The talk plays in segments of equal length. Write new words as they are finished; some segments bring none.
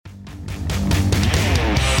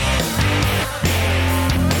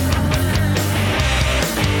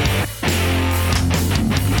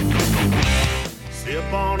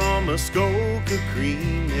Muskoka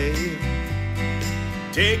cream ale,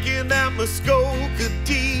 taking that Muskoka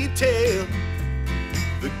detail,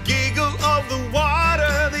 the giggle of the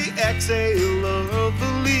water, the exhale of the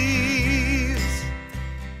leaves.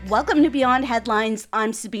 Welcome to Beyond Headlines.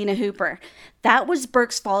 I'm Sabina Hooper. That was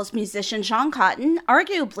Berks Falls musician Sean Cotton,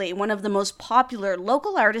 arguably one of the most popular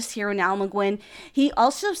local artists here in Almaguin. He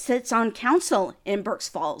also sits on council in Berks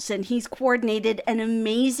Falls, and he's coordinated an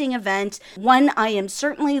amazing event, one I am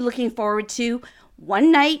certainly looking forward to.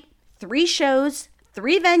 One night, 3 shows,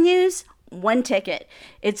 3 venues, 1 ticket.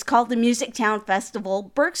 It's called the Musictown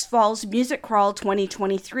Festival, Berks Falls Music Crawl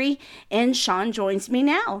 2023, and Sean joins me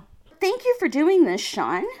now. Thank you for doing this,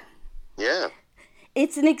 Sean. Yeah.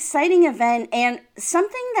 It's an exciting event and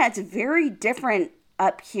something that's very different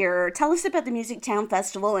up here. Tell us about the Musictown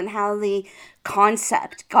Festival and how the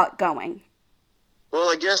concept got going. Well,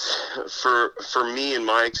 I guess for me, in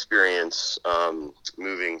my experience,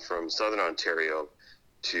 moving from Southern Ontario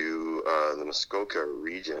to the Muskoka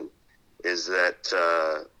region, is that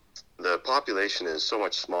the population is so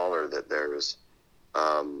much smaller that there's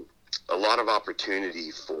a lot of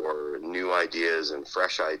opportunity for new ideas and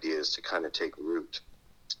fresh ideas to kind of take root,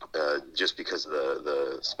 just because of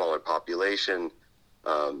the smaller population.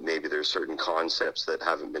 Maybe there's certain concepts that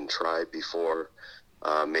haven't been tried before.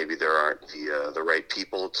 Maybe there aren't the right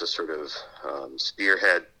people to sort of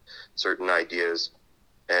spearhead certain ideas,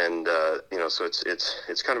 and so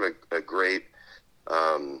it's kind of a great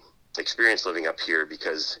experience living up here,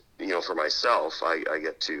 because for myself, I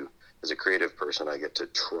get to, as a creative person, I get to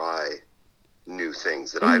try new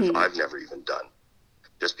things that I've never even done,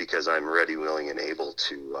 just because I'm ready, willing, and able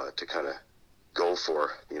to kind of go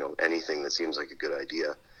for anything that seems like a good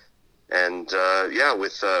idea. And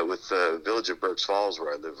with the village of Berks Falls,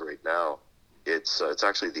 where I live right now, it's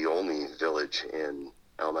actually the only village in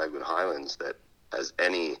Almaguin Highlands that has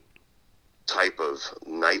any type of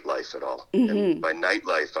nightlife at all. And by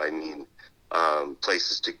nightlife, I mean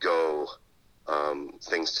places to go,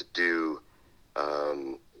 things to do,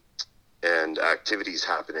 and activities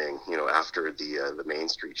happening. After the main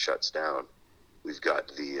street shuts down, we've got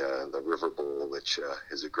the River Bowl, which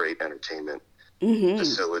is a great entertainment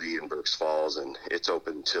facility in Berks Falls, and it's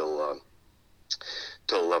open till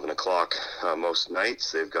 11 o'clock most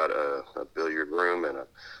nights. They've got a billiard room and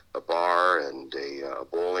a bar and a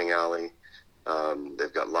bowling alley.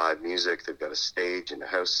 They've got live music. They've got a stage and a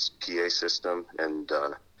house PA system, and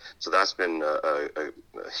so that's been a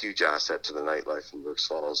huge asset to the nightlife in Berks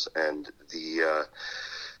Falls. And the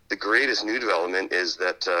greatest new development is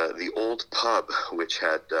that the old pub, which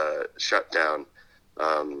had shut down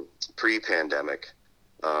pre-pandemic,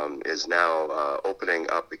 is now opening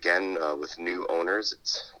up again with new owners.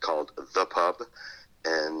 It's called The Pub.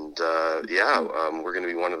 And we're going to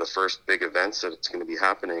be one of the first big events that it's going to be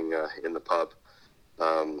happening in the pub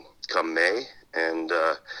come May. And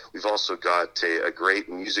we've also got a great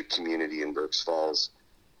music community in Berks Falls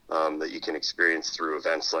that you can experience through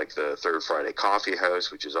events like the Third Friday Coffee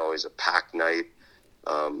House, which is always a packed night.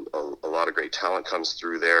 A lot of great talent comes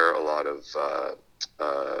through there. A lot of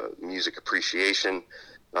music appreciation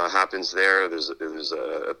happens there. There's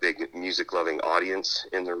a big music-loving audience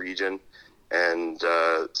in the region. And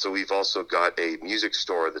so we've also got a music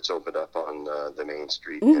store that's opened up on the main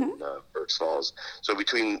street in Berks Falls. So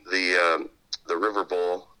between the River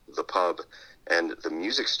Bowl, the pub, and the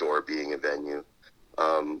music store being a venue,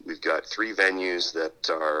 we've got 3 venues that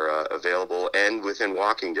are available and within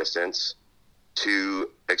walking distance to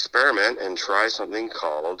experiment and try something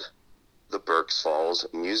called the Berks Falls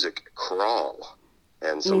Music Crawl.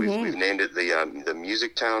 And so we've named it the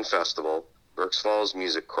Musictown Festival, Berks Falls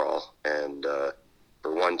Music Crawl. And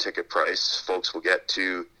for 1 ticket price, folks will get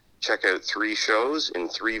to check out 3 shows in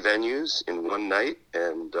 3 venues in one night.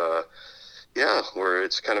 And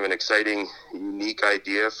it's kind of an exciting, unique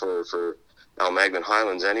idea for Almaguin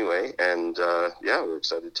Highlands anyway. And we're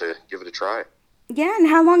excited to give it a try. Yeah, and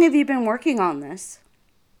how long have you been working on this?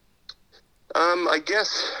 I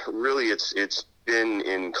guess really it's been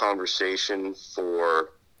in conversation for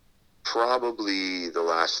probably the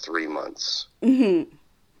last 3 months.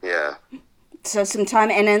 Yeah. So some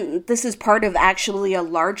time, and then this is part of actually a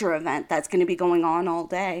larger event that's going to be going on all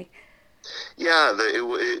day. Yeah,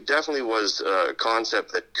 it definitely was a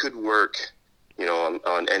concept that could work,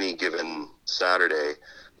 on any given Saturday.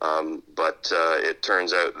 But it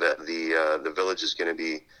turns out that the village is going to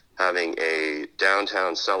be having a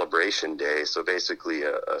downtown celebration day. So basically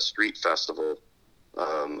a street festival,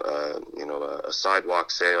 a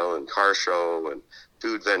sidewalk sale and car show and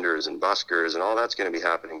food vendors and buskers, and all that's going to be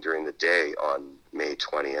happening during the day on May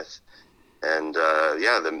 20th. And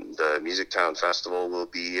the Musictown Festival will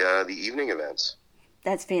be the evening events.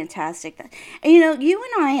 That's fantastic. And, you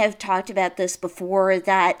and I have talked about this before,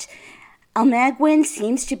 that Almaguin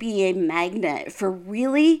seems to be a magnet for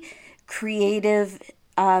really creative,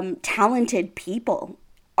 talented people,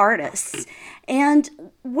 artists. And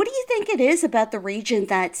what do you think it is about the region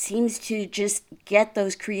that seems to just get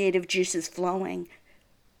those creative juices flowing?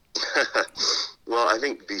 Well, I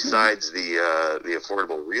think besides the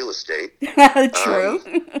affordable real estate, True.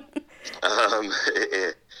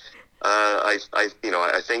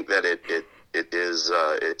 I think that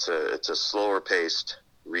it's a slower paced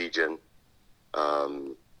region.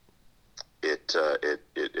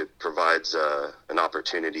 It provides an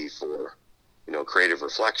opportunity for creative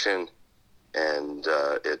reflection, and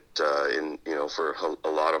for a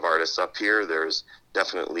lot of artists up here, there's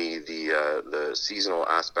definitely the seasonal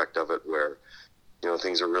aspect of it, where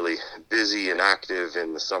things are really busy and active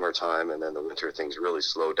in the summertime, and then the winter things really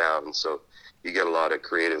slow down. So you get a lot of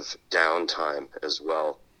creative downtime as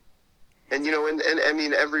well. And and I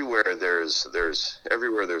mean, everywhere there's stories,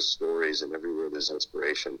 and everywhere there's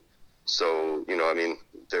inspiration. So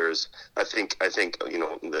I think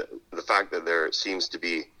the fact that there seems to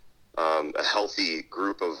be a healthy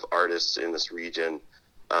group of artists in this region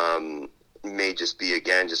may just be,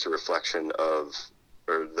 again, just a reflection of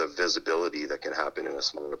the visibility that can happen in a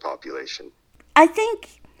smaller population. I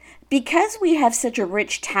think because we have such a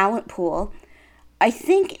rich talent pool, I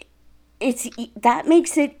think that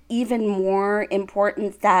makes it even more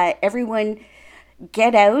important that everyone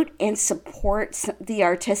get out and support the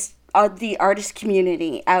artist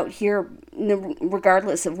community out here,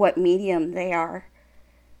 regardless of what medium they are.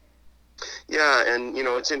 Yeah, and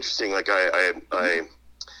it's interesting. Like I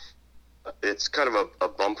it's kind of a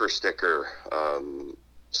bumper sticker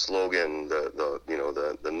slogan.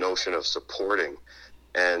 The notion of supporting,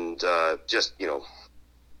 and just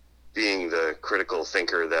being the critical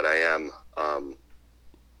thinker that I am. Of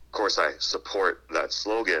course, I support that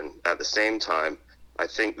slogan. At the same time, I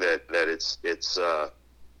think that it's a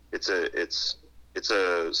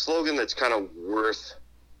slogan that's kind of worth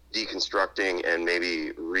deconstructing and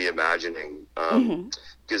maybe reimagining,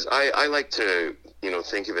 because I like to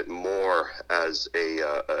think of it more as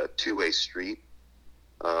a two-way street.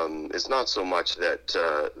 It's not so much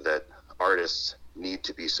that artists need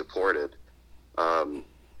to be supported,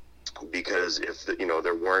 because if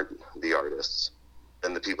there weren't the artists,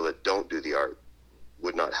 then the people that don't do the art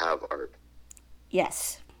would not have art.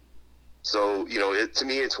 Yes. So to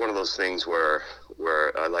me, it's one of those things where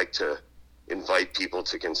I like to invite people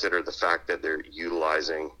to consider the fact that they're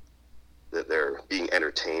utilizing, that they're being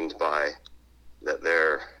entertained by, that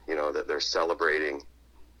they're celebrating.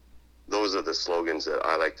 Those are the slogans that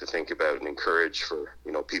I like to think about and encourage for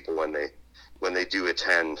people when they do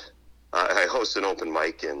attend. I host an open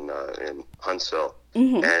mic in Huntsville,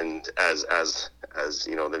 and as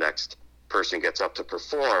the next person gets up to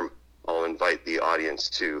perform, I'll invite the audience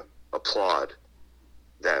to applaud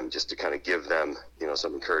them, just to kind of give them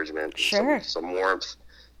some encouragement, some warmth.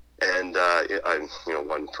 And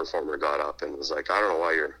one performer got up and was like, "I don't know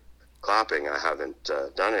why you're clapping. I haven't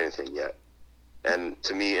done anything yet." And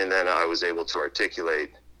to me, and then I was able to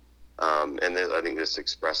articulate, and I think this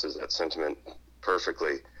expresses that sentiment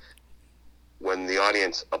perfectly. When the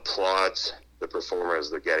audience applauds the performer as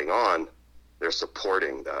they're getting on, they're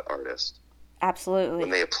supporting that artist. Absolutely.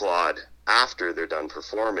 When they applaud after they're done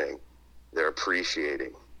performing, they're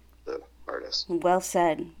appreciating the artist. Well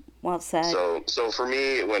said. Well said. So for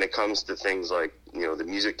me, when it comes to things like, the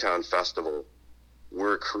Musictown Festival,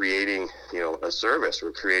 we're creating, a service.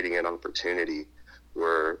 We're creating an opportunity.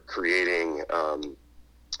 We're creating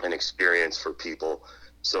an experience for people.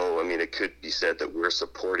 So, it could be said that we're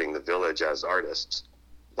supporting the village as artists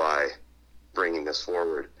by bringing this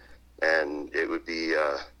forward. And it would be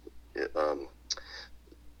of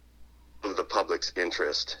the public's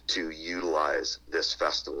interest to utilize this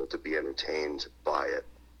festival to be entertained by it.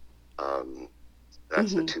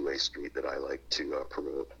 That's the two-way street that I like to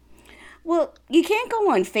promote. Well, you can't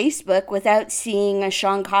go on Facebook without seeing a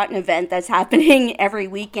Sean Cotton event that's happening every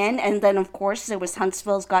weekend. And then, of course, there was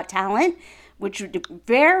Huntsville's Got Talent, which did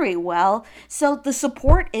very well. So the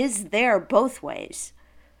support is there both ways.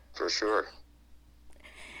 For sure.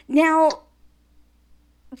 Now,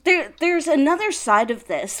 there's another side of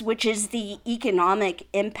this, which is the economic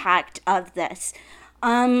impact of this.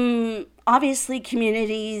 Obviously,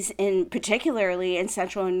 communities, particularly in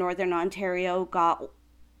central and northern Ontario, got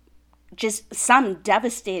just some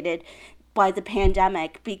devastated by the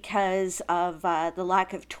pandemic because of the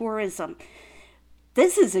lack of tourism.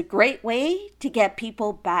 This is a great way to get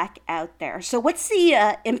people back out there. So what's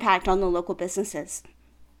the impact on the local businesses?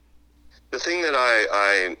 The thing that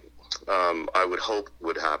I would hope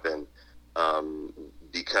would happen,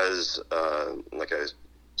 because like I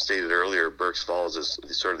stated earlier, Burkes Falls is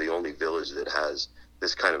sort of the only village that has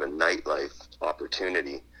this kind of a nightlife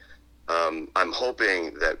opportunity. I'm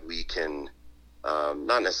hoping that we can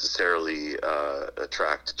not necessarily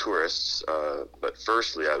attract tourists, but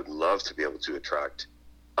firstly, I would love to be able to attract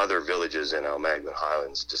other villages in Almaguin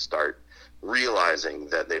Highlands to start realizing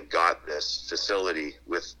that they've got this facility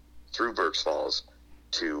through Burkes Falls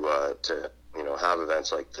to have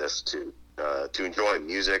events like this to enjoy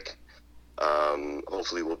music.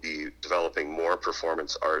 Hopefully, we'll be developing more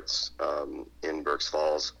performance arts in Burkes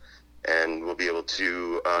Falls, and we'll be able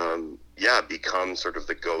to become sort of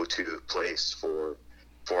the go-to place for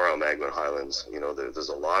Almaguin Highlands. There's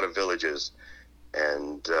a lot of villages,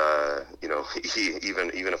 and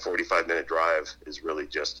even a 45-minute drive is really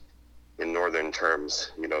just, in northern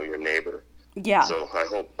terms, your neighbor. Yeah. So I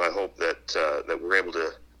hope that we're able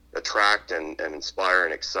to attract and inspire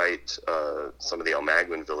and excite some of the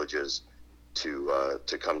Almaguin villages to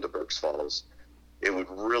come to Burkes Falls. It would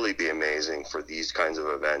really be amazing for these kinds of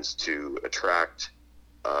events to attract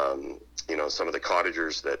some of the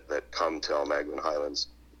cottagers that come to Almaguin Highlands.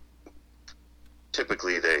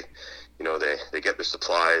 Typically they get their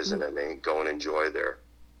supplies and then they go and enjoy their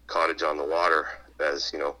cottage on the water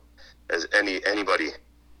as anybody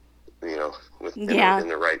in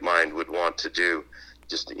the right mind would want to do,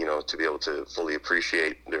 just to be able to fully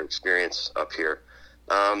appreciate their experience up here.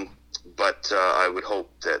 But I would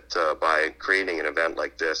hope that by creating an event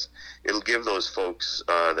like this, it'll give those folks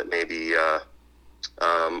that maybe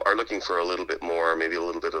are looking for a little bit more, maybe a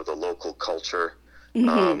little bit of the local culture,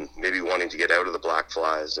 maybe wanting to get out of the black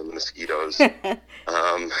flies and the mosquitoes, and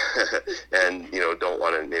don't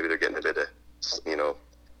want to. Maybe they're getting a bit of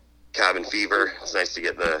cabin fever. It's nice to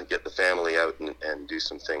get the family out and do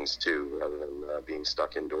some things too, rather than being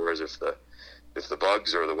stuck indoors if the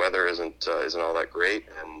bugs or the weather isn't all that great.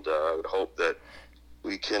 And I would hope that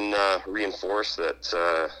we can reinforce that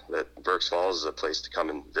Burkes Falls is a place to come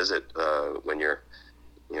and visit when you're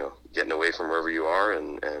getting away from wherever you are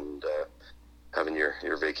and having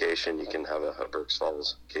your vacation. You can have a Burkes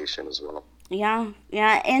Falls vacation as well. Yeah.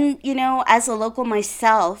 And, as a local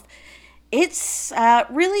myself, it's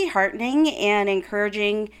really heartening and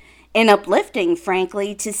encouraging and uplifting,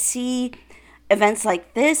 frankly, to see events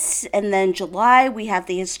like this. And then July, we have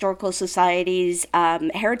the Historical Society's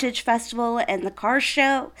Heritage Festival and the Car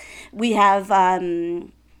Show. We have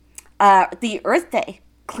the Earth Day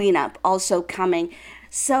cleanup also coming.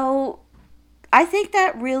 So I think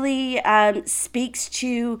that really speaks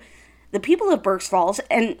to the people of Burkes Falls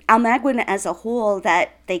and Almaguin as a whole,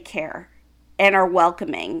 that they care and are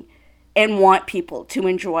welcoming and want people to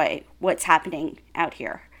enjoy what's happening out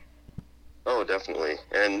here. Oh, definitely.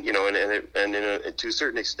 And to a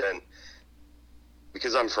certain extent,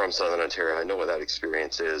 because I'm from Southern Ontario, I know what that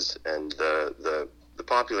experience is, and the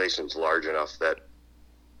population is large enough that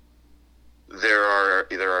there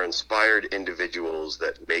are inspired individuals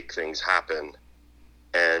that make things happen,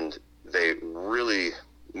 and they really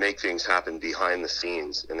make things happen behind the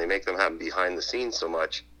scenes, and they make them happen behind the scenes so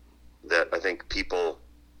much that I think people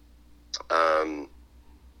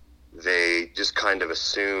they just kind of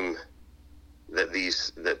assume that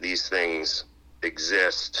these things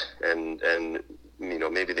exist, and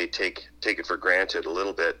maybe they take it for granted a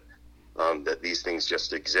little bit, that these things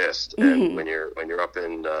just exist. Mm-hmm. And when you're up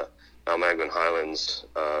in Almaguin Highlands,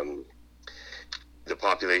 the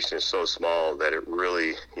population is so small that it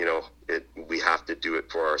really we have to do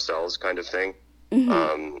it for ourselves, kind of thing.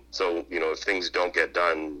 Mm-hmm. So if things don't get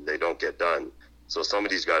done, they don't get done. So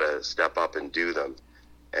somebody's got to step up and do them,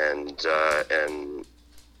 and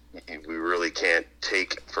we really can't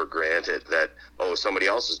take for granted that somebody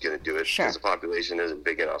else is going to do it. Sure. Because the population isn't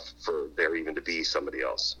big enough for there even to be somebody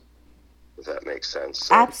else, if that makes sense.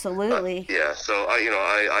 So, absolutely. So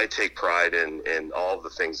I take pride in all of the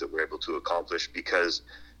things that we're able to accomplish, because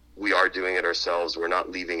we are doing it ourselves. We're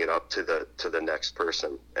not leaving it up to the next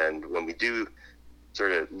person. And when we do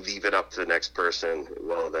sort of leave it up to the next person,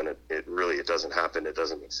 well, then it doesn't happen. It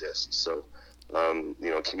doesn't exist. So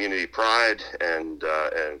community pride and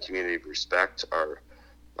community respect are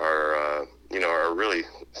really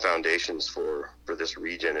foundations for this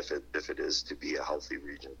region, if it is to be a healthy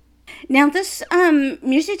region. Now, this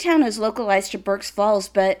Musictown is localized to Burkes Falls,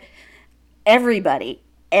 but everybody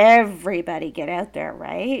get out there,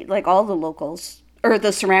 right? Like all the locals or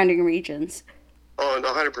the surrounding regions. Oh,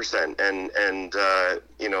 100%. And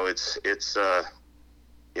it's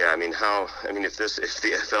how, I mean, if the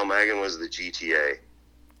Elmagan was the GTA,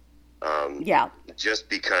 Yeah. just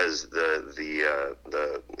because the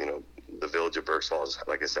the village of Berks Falls,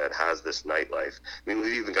 like I said, has this nightlife. I mean,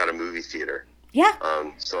 we've even got a movie theater. Yeah.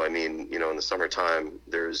 So I mean, in the summertime,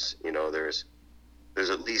 there's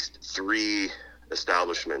at least 3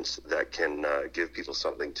 establishments that can give people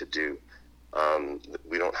something to do.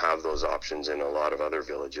 We don't have those options in a lot of other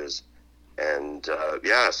villages, and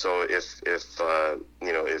so if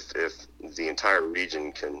the entire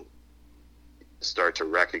region can start to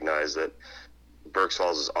recognize that Berks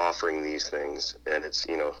Falls is offering these things, and it's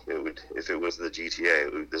if it was the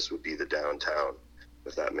GTA, this would be the downtown,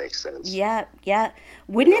 if that makes sense. Yeah.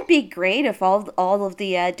 Wouldn't it be great if all of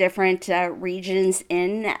the different regions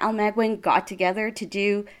in Almaguin got together to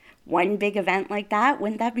do one big event like that?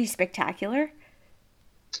 Wouldn't that be spectacular?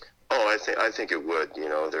 Oh, I think it would.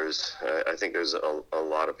 I think there's a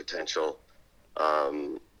lot of potential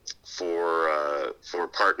for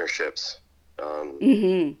partnerships.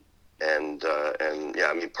 Mm-hmm. And yeah,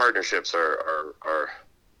 I mean, partnerships are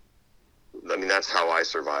I mean, that's how I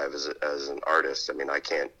survive as an artist. I mean, I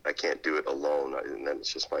can't do it alone, and then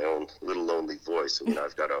it's just my own little lonely voice. I mean,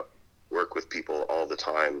 I've got to work with people all the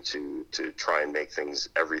time to try and make things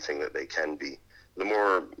everything that they can be. The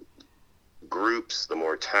more groups, the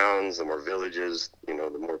more towns, the more villages, the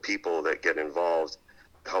more people that get involved,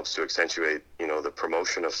 helps to accentuate, the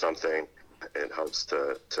promotion of something. It helps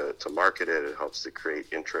to market it. It helps to create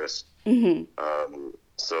interest. Mm-hmm.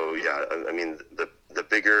 So yeah, I mean, the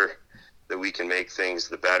bigger that we can make things,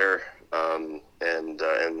 the better. And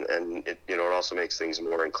it, it also makes things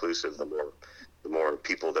more inclusive. The more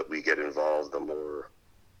people that we get involved, the more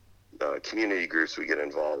community groups we get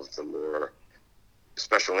involved, the more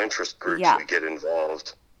special interest groups we get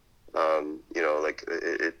involved.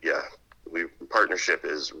 Partnership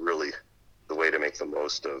is really the way to make the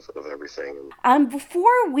most of everything.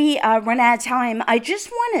 Before we run out of time, I just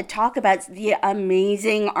want to talk about the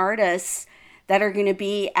amazing artists that are going to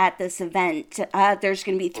be at this event. There's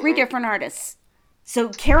going to be 3 different artists. So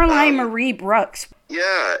Caroline Marie Brooks.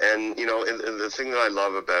 Yeah, and and the thing that I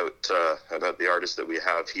love about the artists that we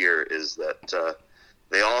have here is that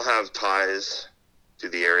they all have ties to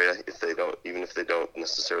the area, even if they don't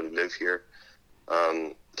necessarily live here.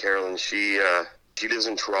 Carolyn, she lives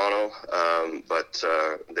in Toronto, but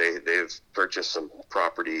they've purchased some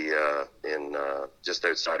property in just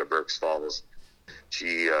outside of Berks Falls.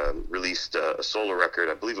 She released a solo record,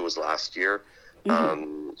 I believe it was last year.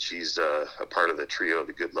 Mm-hmm. She's a part of the trio,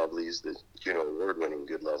 the Good Lovelies, the Juno Award-winning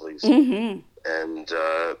Good Lovelies. Mm-hmm. And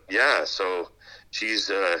so she's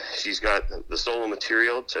got the solo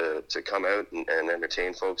material to come out and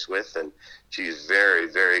entertain folks with, and she's very,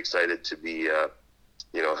 very excited to be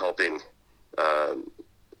helping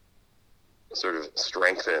sort of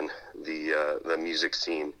strengthen the music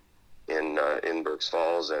scene in Berks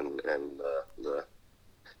Falls and the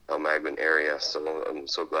Almaguin area. So I'm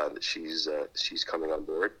so glad that she's coming on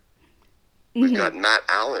board. Mm-hmm. We've got Matt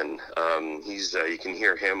Allen. He's you can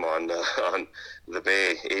hear him on the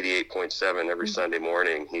Bay 88.7 every Sunday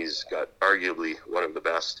morning. He's got arguably one of the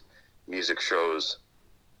best music shows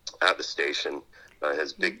at the station.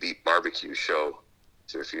 His Big Beat Barbecue show.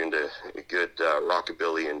 So if you're into good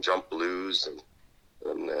rockabilly and jump blues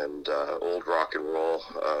and old rock and roll,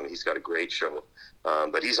 he's got a great show.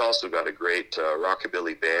 But he's also got a great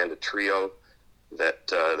rockabilly band, a trio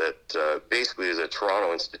that basically is a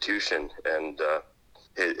Toronto institution. And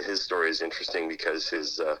his story is interesting because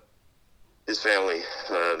his family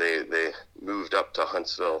they moved up to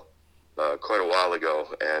Huntsville quite a while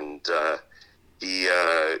ago, and he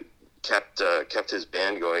kept his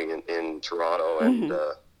band going in Toronto,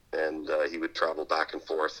 and he would travel back and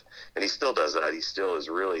forth, and he still does that. He still is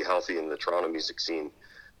really healthy in the Toronto music scene,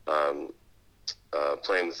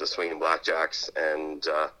 playing with the Swinging Blackjacks, and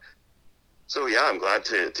so yeah, I'm glad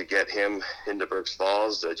to get him into Berks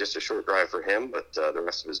Falls. Just a short drive for him, but the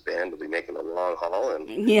rest of his band will be making a long haul, and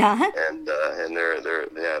they're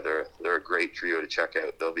a great trio to check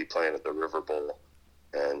out. They'll be playing at the River Bowl,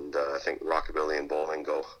 and I think rockabilly and bowling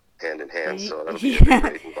go hand in hand, so that'll be a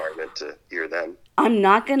great environment to hear them. I'm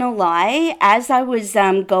not gonna lie, as I was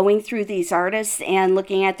going through these artists and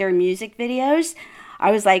looking at their music videos,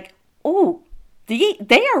 I was like, oh, they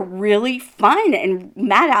are really fun, and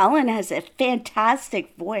Matt Allen has a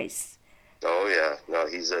fantastic voice. Oh yeah, no,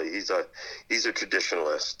 he's a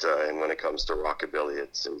traditionalist, and when it comes to rockabilly,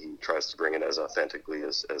 he tries to bring it as authentically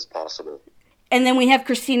as possible. And then we have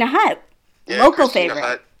Christina Hutt, local Christina favorite.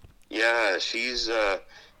 Hutt, yeah, she's a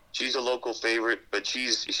local favorite, but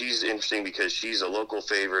she's interesting because she's a local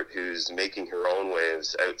favorite who's making her own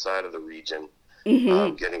waves outside of the region.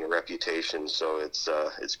 getting a reputation. So it's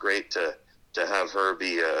great to have her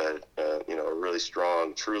be a really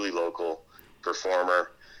strong, truly local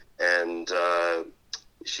performer. And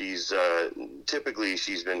she's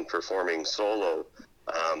been performing solo,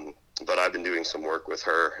 but I've been doing some work with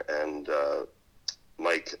her and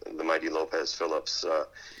Mike, the Mighty Lopez Phillips.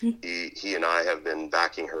 He and I have been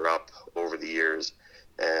backing her up over the years,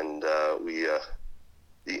 and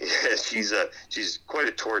she's quite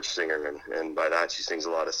a torch singer, and by that she sings a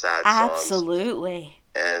lot of sad songs. Absolutely.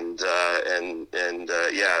 And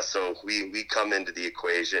so we come into the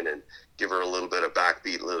equation and give her a little bit of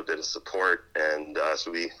backbeat, a little bit of support, and so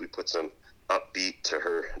we put some upbeat to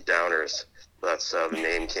her downers. That's how the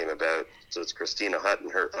name came about. So it's Christina Hutt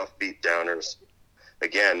and her upbeat downers.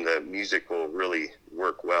 Again, the music will really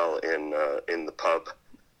work well in the pub,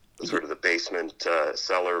 sort of the basement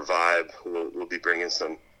cellar vibe. We'll be bringing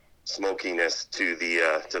some smokiness to the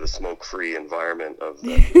smoke-free environment of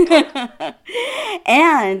the pub.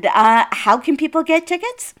 And how can people get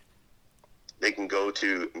tickets? They can go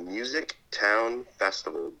to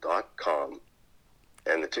musictownfestival.com,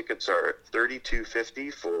 and the tickets are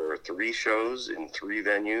 $32.50 for 3 shows in 3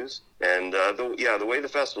 venues. And the way the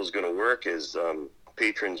festival is going to work is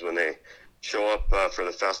patrons, when they show up for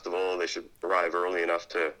the festival, they should arrive early enough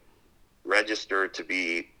to register to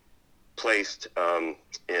be placed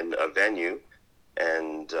in a venue.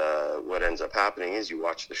 And what ends up happening is you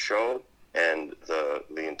watch the show, and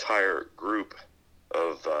the entire group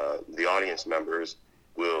of the audience members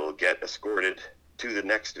will get escorted to the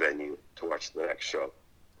next venue to watch the next show.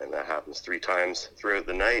 And that happens 3 times throughout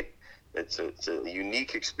the night. It's a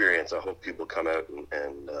unique experience. I hope people come out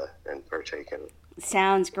and partake in it.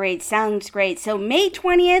 Sounds great. So May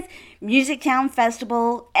 20th, Musictown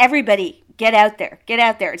Festival. Everybody, get out there.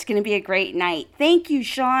 It's going to be a great night. Thank you,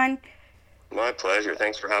 Sean. My pleasure.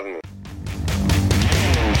 Thanks for having me.